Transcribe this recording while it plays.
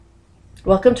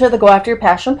Welcome to the Go After Your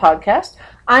Passion podcast.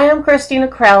 I am Christina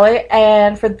Crowley,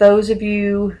 and for those of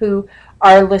you who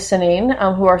are listening,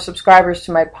 who are subscribers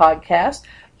to my podcast,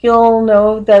 you'll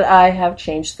know that I have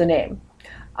changed the name.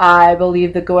 I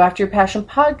believe the Go After Your Passion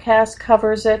podcast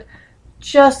covers it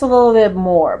just a little bit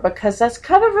more, because that's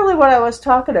kind of really what I was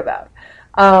talking about.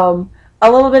 A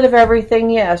little bit of everything,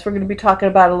 yes, we're going to be talking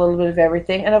about a little bit of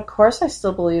everything, and of course I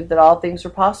still believe that all things are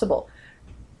possible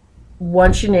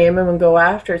once you name them and go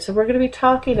after it. So we're going to be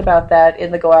talking about that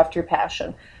in the Go After Your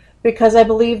Passion, because I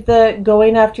believe that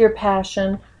going after your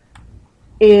passion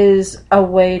is a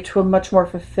way to a much more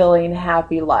fulfilling,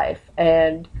 happy life.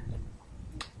 And,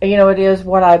 you know, it is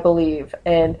what I believe.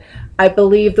 And I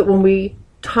believe that when we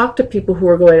talk to people who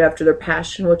are going after their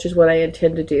passion, which is what I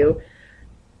intend to do,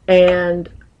 and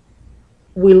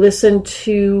we listen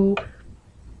to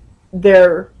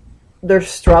their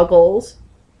struggles,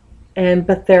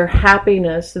 but their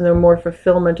happiness and their more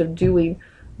fulfillment of doing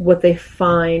what they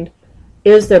find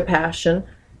is their passion,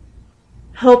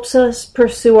 helps us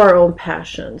pursue our own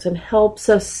passions and helps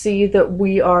us see that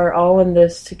we are all in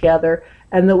this together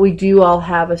and that we do all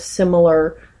have a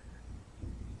similar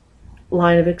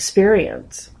line of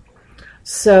experience.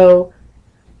 So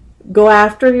Go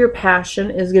After Your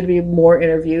Passion is going to be more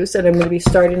interviews, and I'm going to be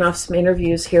starting off some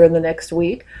interviews here in the next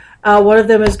week. One of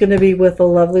them is going to be with a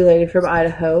lovely lady from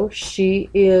Idaho. She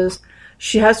has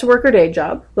to work her day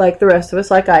job, like the rest of us,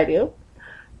 like I do.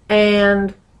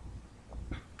 And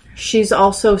she's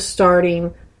also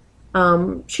starting,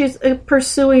 she's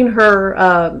pursuing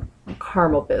her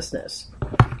caramel business.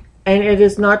 And it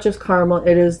is not just caramel,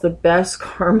 it is the best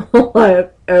caramel I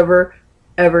have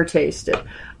ever tasted.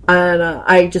 And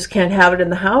I just can't have it in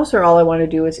the house, or all I want to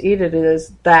do is eat it. It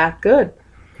is that good.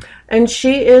 And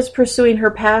she is pursuing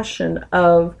her passion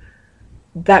of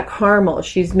that caramel.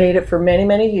 She's made it for many,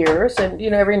 many years. And, you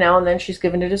know, every now and then she's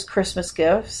given it as Christmas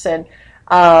gifts. And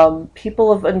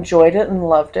people have enjoyed it and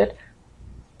loved it.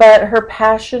 But her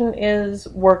passion is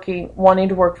wanting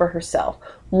to work for herself,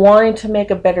 wanting to make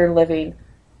a better living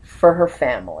for her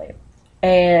family.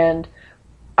 And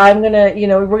we're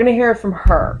going to hear from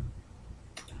her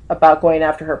about going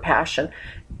after her passion.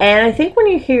 And I think when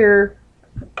you hear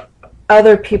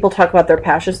other people talk about their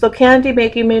passions, though candy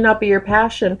making may not be your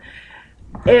passion,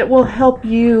 it will help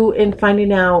you in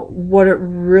finding out what it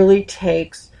really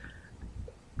takes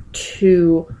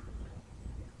to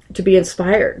be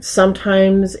inspired.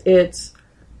 Sometimes it's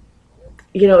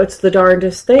the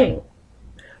darndest thing.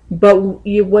 But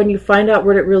when you find out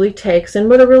what it really takes and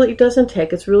what it really doesn't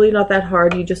take, it's really not that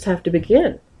hard. You just have to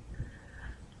begin.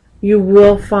 You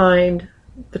will find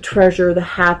the treasure, the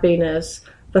happiness,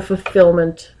 the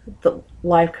fulfillment that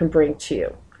life can bring to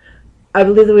you. I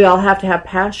believe that we all have to have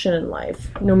passion in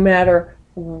life, no matter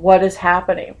what is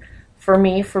happening. For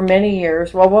me, for many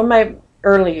years, one of my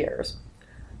early years,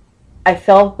 I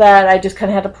felt that I just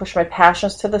kind of had to push my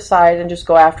passions to the side and just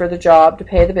go after the job to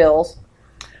pay the bills.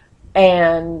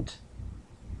 And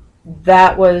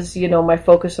that was, my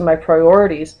focus and my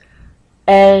priorities.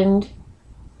 And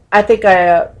I think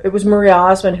it was Maria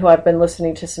Osmond, who I've been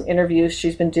listening to some interviews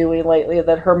she's been doing lately,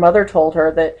 that her mother told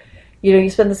her that, you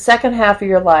spend the second half of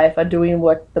your life on doing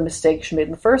what the mistakes you made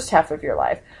in the first half of your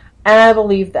life. And I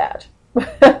believe that.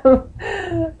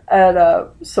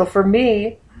 And so for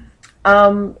me,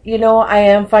 I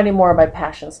am finding more of my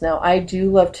passions now. I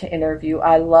do love to interview.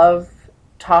 I love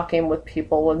talking with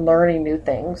people and learning new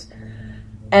things.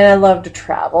 And I love to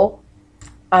travel.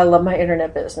 I love my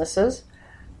internet businesses.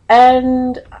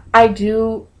 And I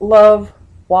do love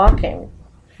walking.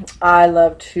 I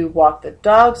love to walk the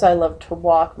dogs. I love to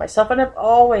walk myself. And I've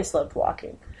always loved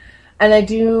walking. And I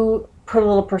do put a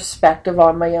little perspective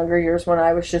on my younger years when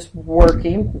I was just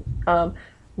working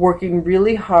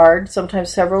really hard,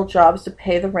 sometimes several jobs to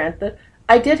pay the rent. That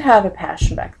I did have a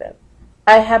passion back then.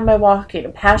 I had my walking.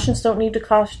 And passions don't need to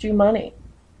cost you money.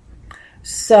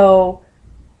 So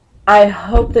I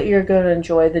hope that you're going to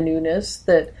enjoy the newness,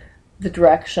 that the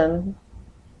direction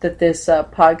that this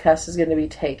podcast is going to be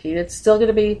taking. It's still going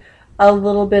to be a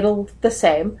little bit of the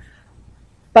same,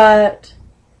 but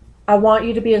I want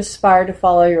you to be inspired to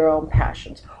follow your own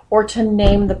passions, or to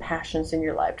name the passions in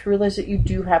your life, to realize that you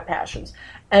do have passions,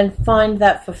 and find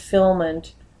that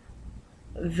fulfillment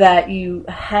that you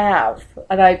have.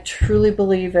 And I truly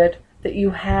believe it, that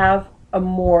you have a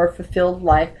more fulfilled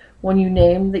life when you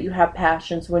name that you have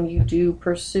passions, when you do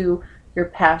pursue your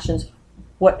passions,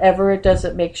 whatever it does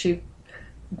that makes you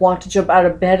want to jump out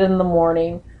of bed in the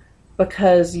morning,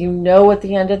 because at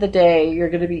the end of the day you're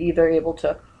going to be either able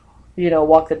to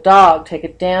walk the dog, take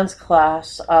a dance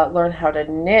class, learn how to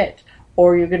knit,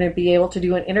 or you're going to be able to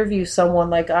do an interview someone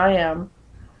like I am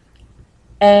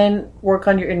and work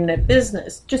on your internet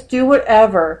business. Just do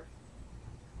whatever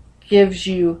gives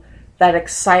you that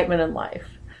excitement in life.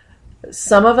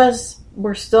 Some of us,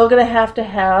 we're still going to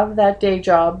have that day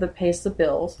job that pays the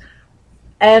bills.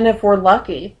 And if we're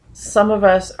lucky, some of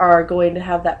us are going to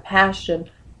have that passion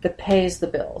that pays the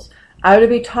bills. I would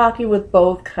be talking with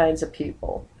both kinds of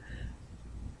people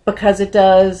because it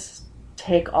does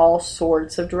take all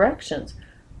sorts of directions.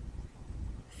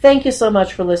 Thank you so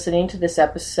much for listening to this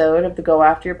episode of the Go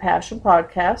After Your Passion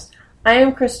podcast. I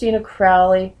am Christina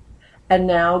Crowley, and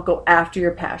now go after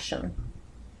your passion.